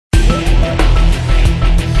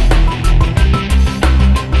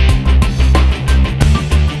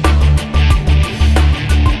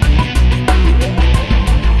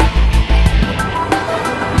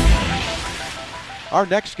Our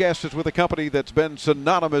next guest is with a company that's been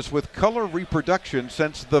synonymous with color reproduction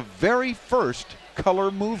since the very first color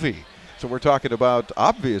movie. So we're talking about,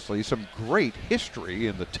 obviously, some great history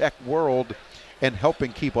in the tech world and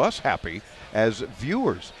helping keep us happy as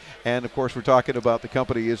viewers. And, of course, we're talking about the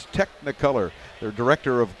company is Technicolor. Their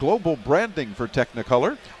director of global branding for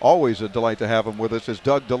Technicolor. Always a delight to have him with us is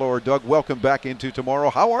Doug DeLor. Doug, welcome back into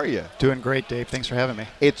Tomorrow. How are you? Doing great, Dave. Thanks for having me.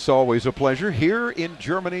 It's always a pleasure. Here in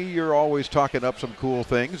Germany, you're always talking up some cool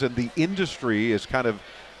things, and the industry is kind of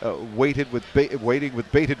waiting with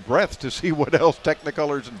bated breath to see what else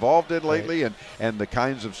Technicolor's involved in lately, right, and the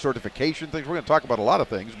kinds of certification things. We're going to talk about a lot of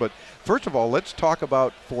things, but first of all, let's talk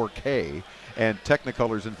about 4K and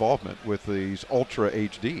Technicolor's involvement with these Ultra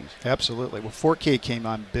HDs. Absolutely. Well, 4K came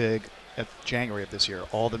on big at January of this year.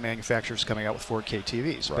 All the manufacturers coming out with 4K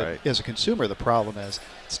TVs. Right. But as a consumer, the problem is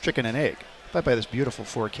it's chicken and egg. If I buy this beautiful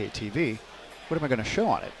 4K TV, what am I going to show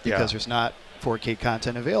on it? Because there's not 4K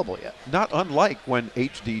content available yet. Not unlike when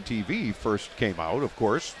HD TV first came out, of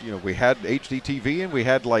course. You know, we had HD TV and we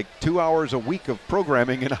had like 2 hours a week of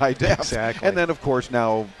programming in high def. Exactly. And then, of course,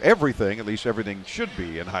 now everything, at least everything should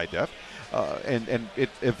be in high def. And it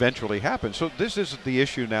eventually happens. So this is the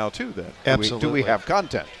issue now, too, then. Absolutely. Do we have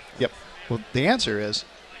content? Yep. Well, the answer is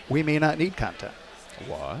we may not need content.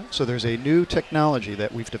 What? So there's a new technology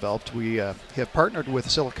that we've developed. We have partnered with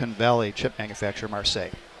Silicon Valley chip manufacturer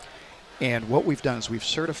Marseille. And what we've done is we've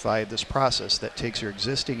certified this process that takes your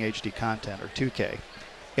existing HD content, or 2K,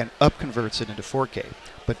 and upconverts it into 4K,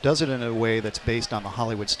 but does it in a way that's based on the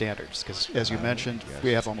Hollywood standards. Because, as you mentioned,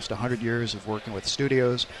 we have almost 100 years of working with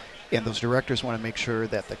studios, and those directors want to make sure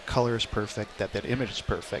that the color is perfect, that that image is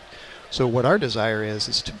perfect. So what our desire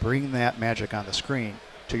is to bring that magic on the screen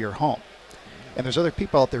to your home. And there's other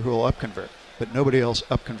people out there who will upconvert, but nobody else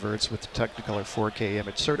upconverts with the Technicolor 4K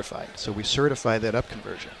image certified. So we certify that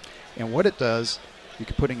upconversion. And what it does, you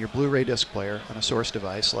can put in your Blu-ray disc player on a source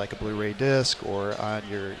device like a Blu-ray disc, or on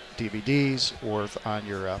your DVDs, or on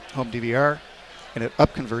your home DVR, and it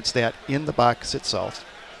upconverts that in the box itself.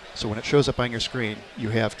 So when it shows up on your screen, you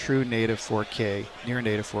have true native 4K, near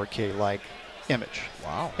native 4K-like image.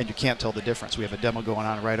 Wow. And you can't tell the difference. We have a demo going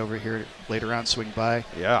on right over here. Later on, swing by.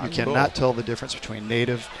 Yeah. You cannot tell the difference between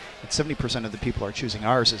native, and 70% of the people are choosing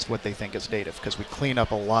ours as what they think is native, because we clean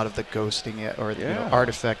up a lot of the ghosting or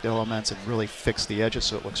artifact elements and really fix the edges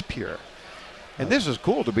so it looks pure. And this is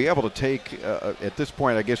cool to be able to take, at this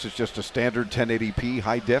point, I guess it's just a standard 1080p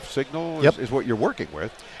high-def signal is what you're working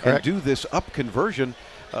with. Correct. And do this up conversion,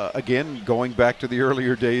 again, going back to the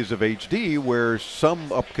earlier days of HD where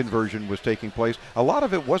some up conversion was taking place. A lot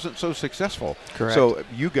of it wasn't so successful. Correct. So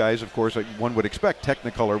you guys, of course, one would expect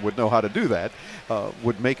Technicolor would know how to do that,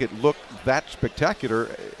 would make it look that spectacular.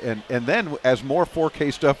 And then as more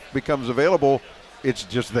 4K stuff becomes available, it's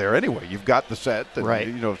just there anyway. You've got the set,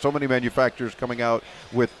 and you know, so many manufacturers coming out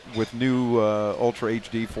with new Ultra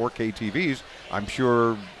HD 4K TVs. I'm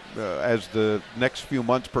sure as the next few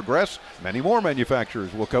months progress, many more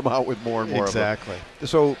manufacturers will come out with more and more of them. Exactly.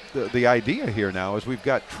 So the idea here now is we've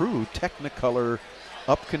got true Technicolor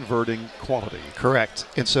up-converting quality. Correct.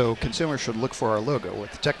 And so consumers should look for our logo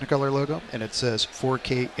with the Technicolor logo, and it says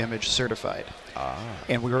 4K image certified.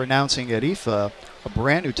 And we were announcing at IFA a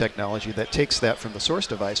brand new technology that takes that from the source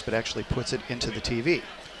device but actually puts it into the TV.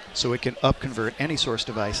 So it can upconvert any source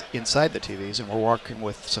device inside the TVs, and we're working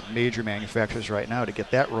with some major manufacturers right now to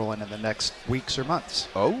get that rolling in the next weeks or months.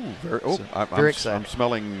 Very exciting. I'm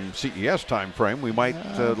smelling CES time frame. We might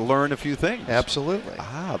learn a few things. Absolutely.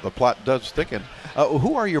 The plot does thicken.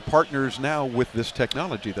 Who are your partners now with this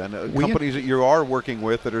technology then? Companies that you are working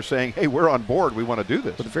with that are saying, hey, we're on board, we want to do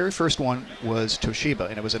this. Well, the very first one was Toshiba,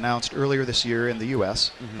 and it was announced earlier this year in the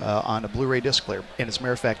U.S. On a Blu-ray disc player. And as a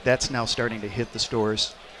matter of fact, that's now starting to hit the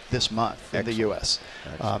stores this month in the U.S.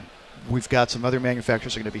 We've got some other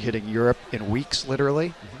manufacturers that are going to be hitting Europe in weeks,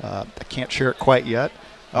 literally. I can't share it quite yet.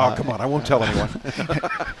 Oh, come on, I won't tell anyone.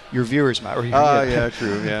 Your viewers might. Yeah,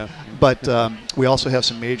 true, yeah. But we also have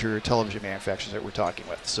some major television manufacturers that we're talking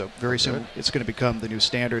with. So very soon it's going to become the new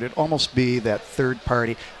standard. It'll almost be that third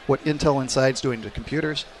party. What Intel Inside's doing to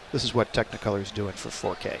computers, this is what Technicolor is doing for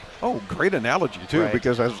 4K. Oh, great analogy, too,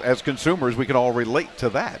 because as consumers, we can all relate to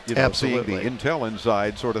that. You know, Absolutely. Seeing the Intel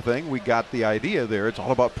Inside sort of thing, we got the idea there. It's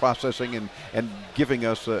all about processing and giving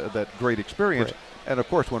us that great experience. Right. And, of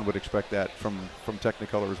course, one would expect that from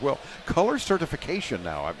Technicolor as well. Color certification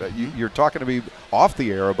now. You're talking to me off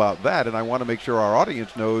the air about that, and I want to make sure our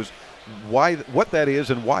audience knows what that is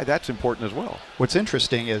and why that's important as well. What's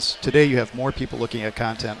interesting is today you have more people looking at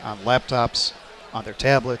content on laptops, on their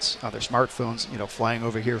tablets, on their smartphones, flying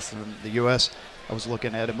over here from the U.S. I was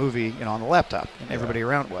looking at a movie, on the laptop, and everybody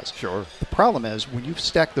around was. Sure. The problem is when you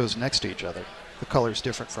stack those next to each other, the color is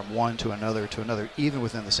different from one to another, even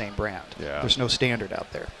within the same brand. Yeah. There's no standard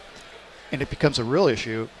out there. And it becomes a real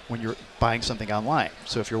issue when you're buying something online.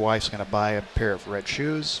 So if your wife's going to buy a pair of red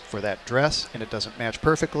shoes for that dress and it doesn't match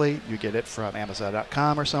perfectly, you get it from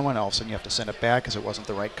Amazon.com or someone else, and you have to send it back because it wasn't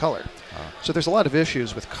the right color. So there's a lot of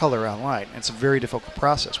issues with color online, and it's a very difficult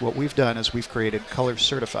process. What we've done is we've created Color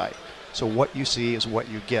Certified. So what you see is what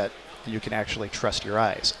you get, and you can actually trust your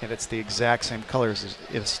eyes. And it's the exact same colors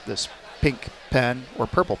as this pink pen or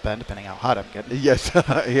purple pen, depending how hot I'm getting. Yes,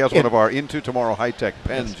 he has one of our Into Tomorrow high-tech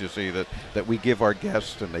pens, you see, that we give our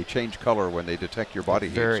guests, and they change color when they detect your body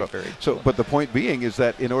heat. So, but the point being is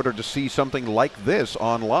that in order to see something like this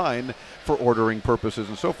online for ordering purposes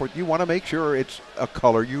and so forth, you want to make sure it's a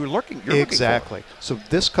color you're looking for. Exactly. So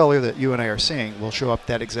this color that you and I are seeing will show up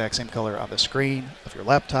that exact same color on the screen of your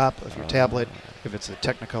laptop, of your tablet, if it's a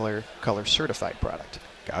Technicolor Color Certified product.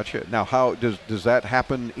 Gotcha. Now, how does that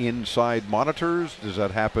happen inside monitors? Does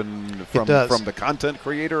that happen from the content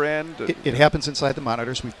creator end? It happens inside the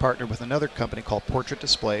monitors. We've partnered with another company called Portrait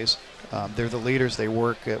Displays. They're the leaders. They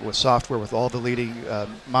work with software with all the leading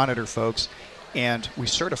monitor folks, and we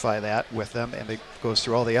certify that with them, and it goes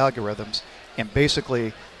through all the algorithms. And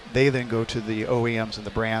basically, they then go to the OEMs and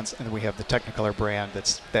the brands, and then we have the Technicolor brand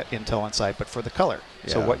that's that Intel inside, but for the color.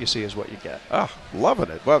 Yeah. So what you see is what you get. Loving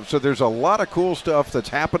it. Well, so there's a lot of cool stuff that's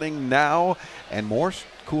happening now, and more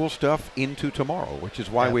cool stuff into tomorrow, which is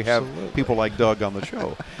why we have people like Doug on the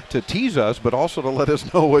show to tease us, but also to let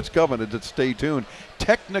us know what's coming, and to stay tuned.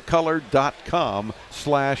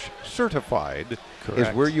 Technicolor.com/certified is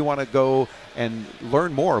where you want to go and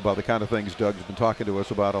learn more about the kind of things Doug's been talking to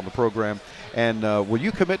us about on the program. And will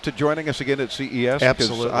you commit to joining us again at CES?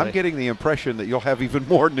 Absolutely. Because I'm getting the impression that you'll have even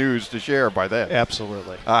more news to share by then.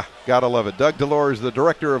 Absolutely. Gotta love it. Doug DeLor is the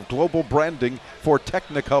Director of Global Branding for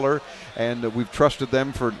Technicolor, and we've trusted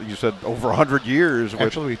them for, you said, over 100 years.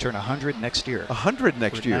 Actually, we turn 100 next year. 100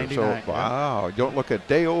 next year. 99, so, wow. You don't look a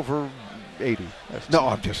day over 80. No,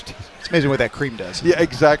 I'm just... It's amazing what that cream does. Yeah,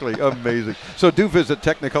 exactly. Amazing. So do visit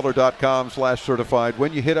Technicolor.com/certified.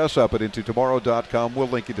 When you hit us up at IntoTomorrow.com, we'll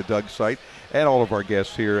link you to Doug's site and all of our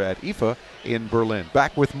guests here at IFA in Berlin.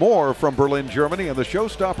 Back with more from Berlin, Germany, and the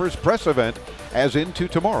Showstoppers press event as Into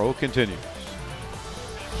Tomorrow continues.